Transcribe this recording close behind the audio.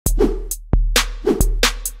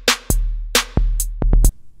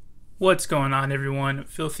What's going on, everyone?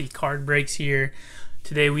 Filthy Card Breaks here.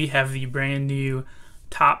 Today we have the brand new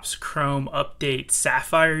Topps Chrome Update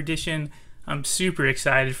Sapphire Edition. I'm super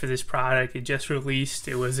excited for this product. It just released.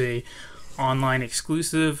 It was a online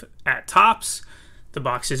exclusive at Topps. The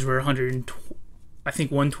boxes were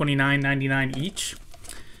 $129.99 each,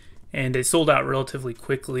 and it sold out relatively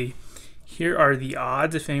quickly. Here are the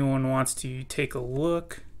odds if anyone wants to take a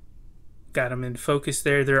look. Got them in focus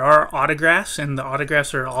there. There are autographs, and the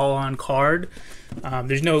autographs are all on card.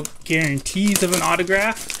 There's no guarantees of an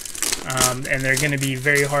autograph, and they're going to be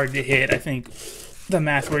very hard to hit. I think the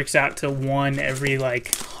math works out to one every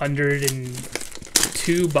like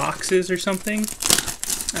 102 boxes or something.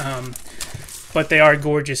 But they are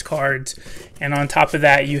gorgeous cards, and on top of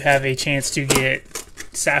that, you have a chance to get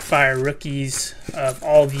Sapphire rookies of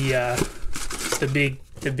all the big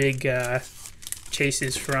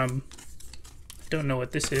chases from. Don't know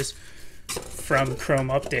what this is, from Chrome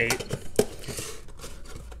Update.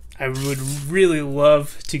 I would really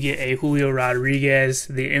love to get a Julio Rodriguez.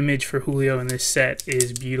 The image for Julio in this set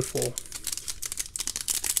is beautiful.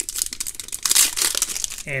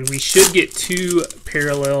 And we should get 2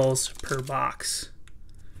 parallels per box.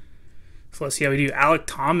 So let's see how we do. Alec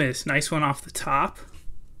Thomas, nice one off the top.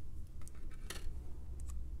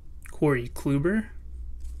 Corey Kluber.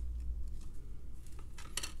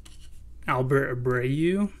 Albert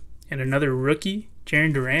Abreu, and another rookie,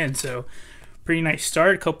 Jarren Duran. So pretty nice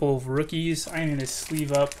start. A couple of rookies. I'm going to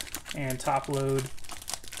sleeve up and top load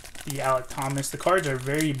the Alec Thomas. The cards are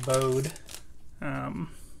very bowed,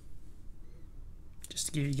 just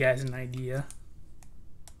to give you guys an idea.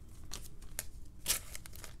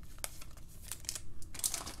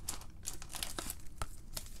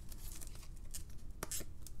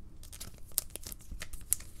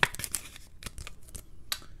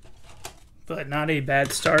 But not a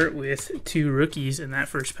bad start with 2 rookies in that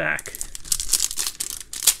first pack.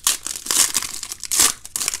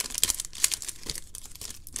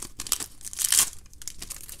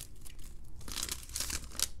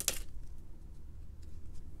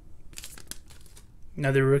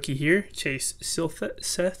 Another rookie here, Chase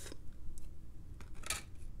Seth.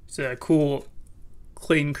 It's a cool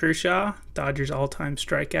Clayton Kershaw, Dodgers all-time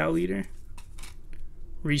strikeout leader.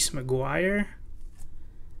 Reese McGuire.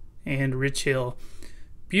 And Rich Hill.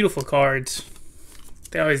 Beautiful cards.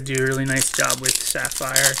 They always do a really nice job with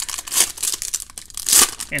Sapphire,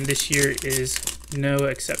 and this year is no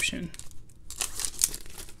exception.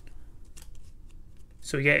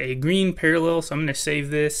 So we got a green parallel, so I'm going to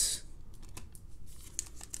save this.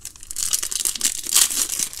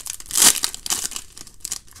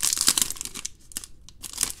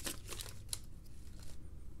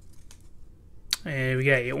 And we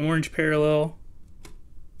got a orange parallel.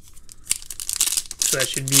 So that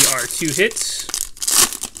should be our 2 hits.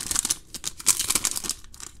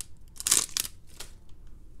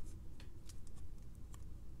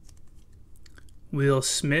 Will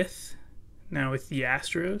Smith, now with the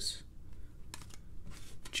Astros.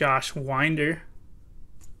 Josh Winder.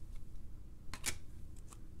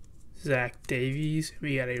 Zach Davies.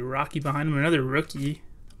 We got a Rocky behind him. Another rookie,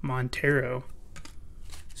 Montero.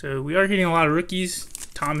 So we are hitting a lot of rookies.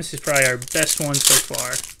 Thomas is probably our best one so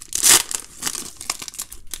far.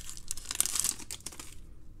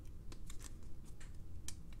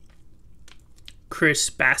 Chris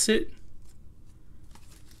Bassett,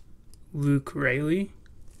 Luke Rayleigh,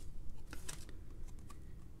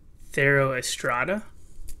 Thero Estrada,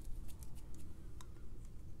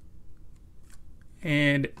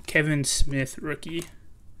 and Kevin Smith, rookie.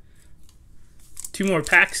 2 more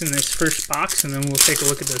packs in this first box, and then we'll take a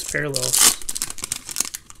look at those parallels.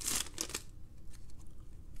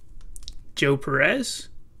 Joe Perez,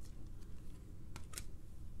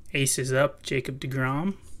 Aces Up, Jacob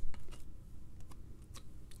deGrom.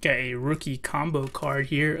 Got a rookie combo card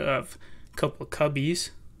here of a couple of Cubbies.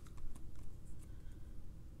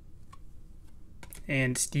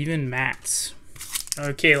 And Steven Matz.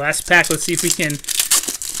 Okay, last pack. Let's see if we can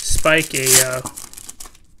spike a...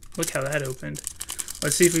 look how that opened.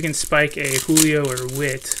 Let's see if we can spike a Julio or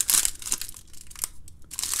Witt.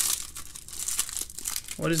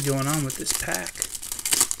 What is going on with this pack?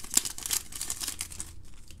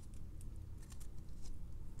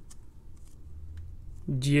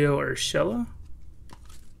 Gio Urshela,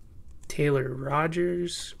 Taylor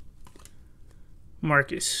Rogers,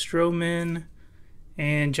 Marcus Stroman,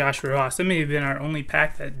 and Joshua Ross. That may have been our only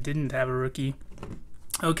pack that didn't have a rookie.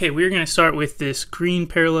 Okay, we're going to start with this green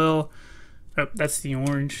parallel. Oh, that's the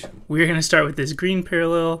orange. We're going to start with this green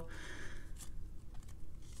parallel.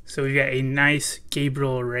 So we got a nice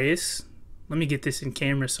Gabriel Reyes. Let me get this in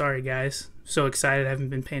camera. Sorry, guys. so excited I haven't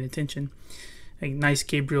been paying attention. A nice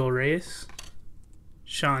Gabriel Reyes.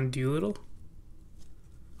 Sean Doolittle.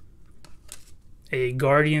 A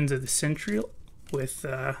Guardians of the Century with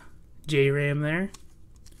J-Ram there.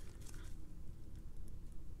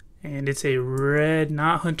 And it's a red,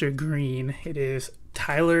 not Hunter Green. It is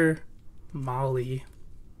Tyler Molly.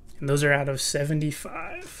 And those are out of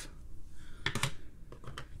 75.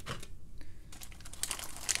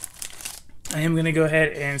 I am going to go ahead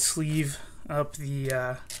and sleeve up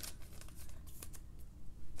the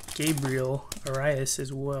Gabriel Arias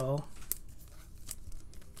as well.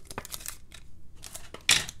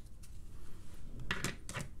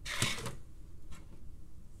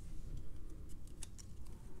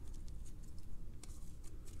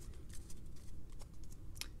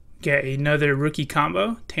 Get another rookie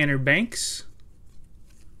combo, Tanner Banks,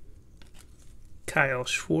 Kyle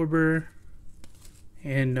Schwarber,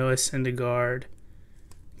 and Noah Syndergaard.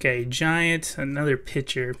 Okay, Giants, another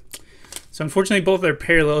pitcher. So unfortunately, both their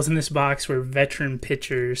parallels in this box were veteran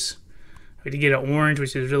pitchers. We did get an orange,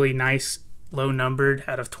 which is really nice, low numbered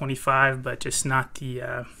out of 25, but just not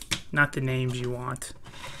the names you want.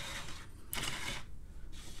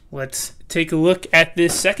 Let's take a look at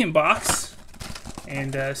this second box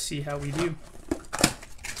and see how we do.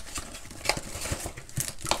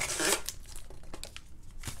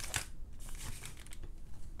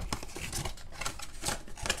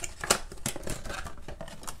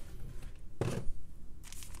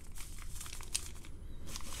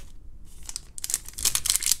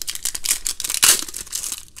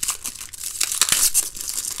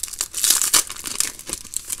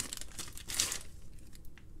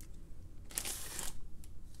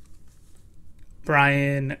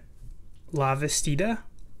 Brian Lavastida,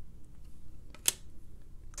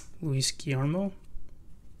 Luis Guillermo.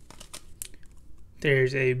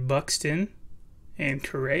 There's a Buxton and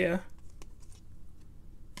Correa.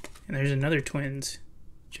 And there's another Twins,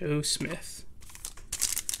 Joe Smith.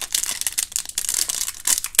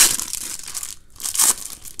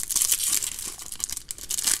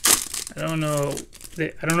 I don't know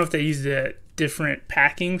if they used a different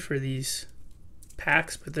packing for these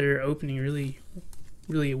packs, but they're opening really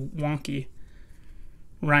wonky.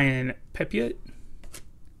 Ryan Pepiot,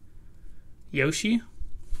 Yoshi,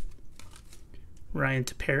 Ryan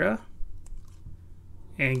Tepera,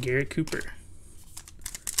 and Garrett Cooper.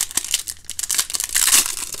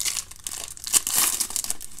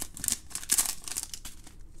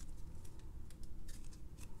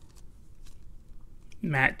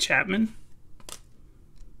 Matt Chapman,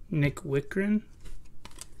 Nick Wickren.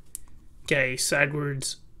 Okay,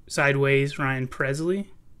 sideways Ryan Presley,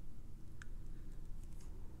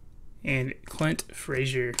 and Clint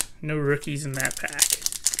Frazier. No rookies in that pack.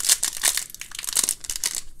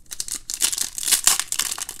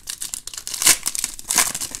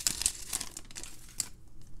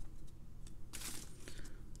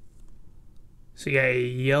 So you got a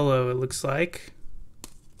yellow, it looks like.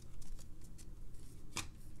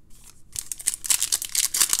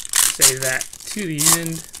 Save that to the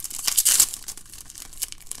end.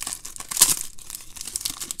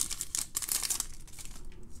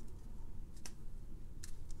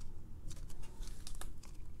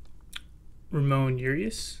 Ramon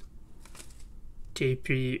Urias,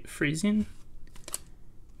 JP Friesen,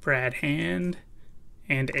 Brad Hand,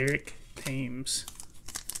 and Eric Thames.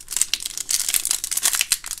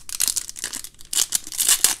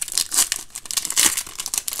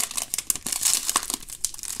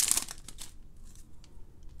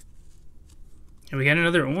 And we got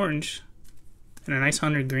another orange and a nice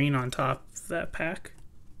Hunter Green on top of that pack.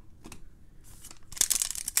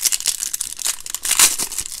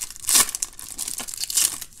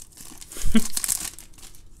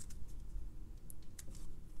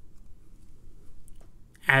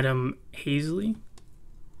 Adam Hazley,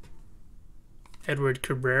 Edward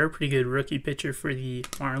Cabrera, pretty good rookie pitcher for the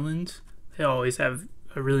Marlins. They always have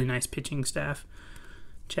a really nice pitching staff.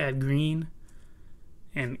 Chad Green,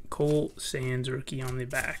 and Cole Sands, rookie on the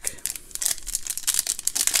back.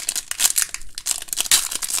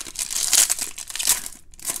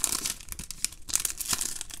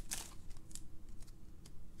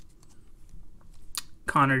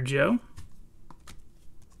 Connor Joe,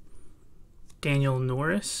 Daniel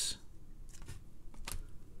Norris,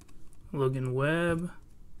 Logan Webb,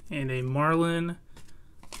 and a Marlin,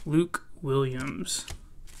 Luke Williams.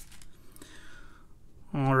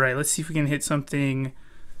 All right, let's see if we can hit something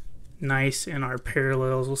nice in our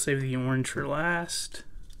parallels. We'll save the orange for last.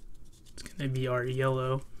 It's going to be our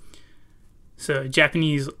yellow. So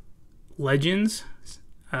Japanese legends,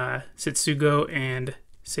 Setsugo and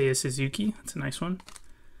Seiya Suzuki. That's a nice one.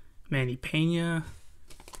 Manny Pena,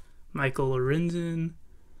 Michael Lorenzen,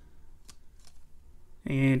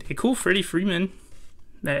 and a cool Freddie Freeman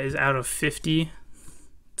that is out of 50.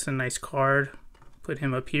 It's a nice card. Put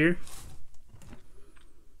him up here.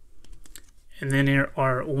 And then there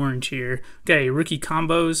are orange here. Okay, rookie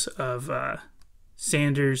combos of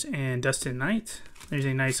Sanders and Dustin Knight. There's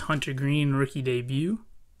a nice Hunter Green rookie debut.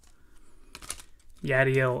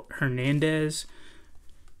 Yadiel Hernandez.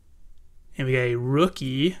 And we got a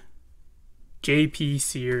rookie, J.P.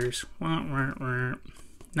 Sears.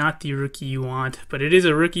 Not the rookie you want, but it is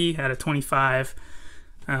a rookie out of 25.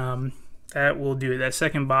 That will do it. That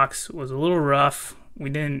second box was a little rough.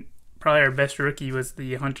 Probably our best rookie was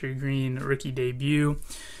the Hunter Green rookie debut.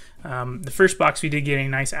 The first box we did get a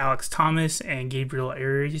nice Alex Thomas and Gabriel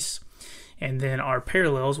Arias. And then our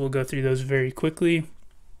parallels, we'll go through those very quickly.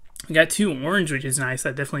 We got 2 orange, which is nice.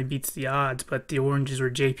 That definitely beats the odds, but the oranges were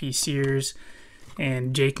J.P. Sears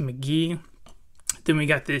and Jake McGee. Then we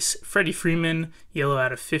got this Freddie Freeman, yellow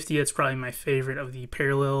out of 50. That's probably my favorite of the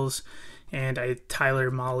parallels. And a Tyler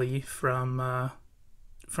Mahle from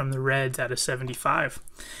the Reds out of 75.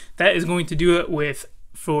 That is going to do it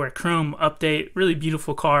for a Chrome update. Really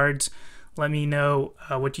beautiful cards. Let me know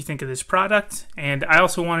what you think of this product. And I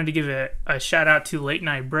also wanted to give a shout out to Late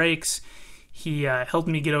Night Breaks. He helped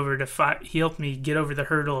me get over the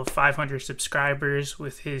hurdle of 500 subscribers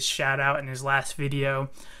with his shout out in his last video.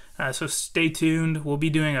 So stay tuned. We'll be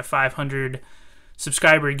doing a 500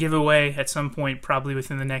 subscriber giveaway at some point, probably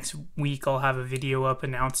within the next week. I'll have a video up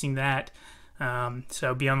announcing that.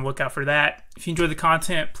 So be on the lookout for that. If you enjoyed the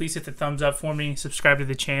content, please hit the thumbs up for me. Subscribe to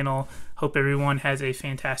the channel. Hope everyone has a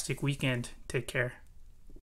fantastic weekend. Take care.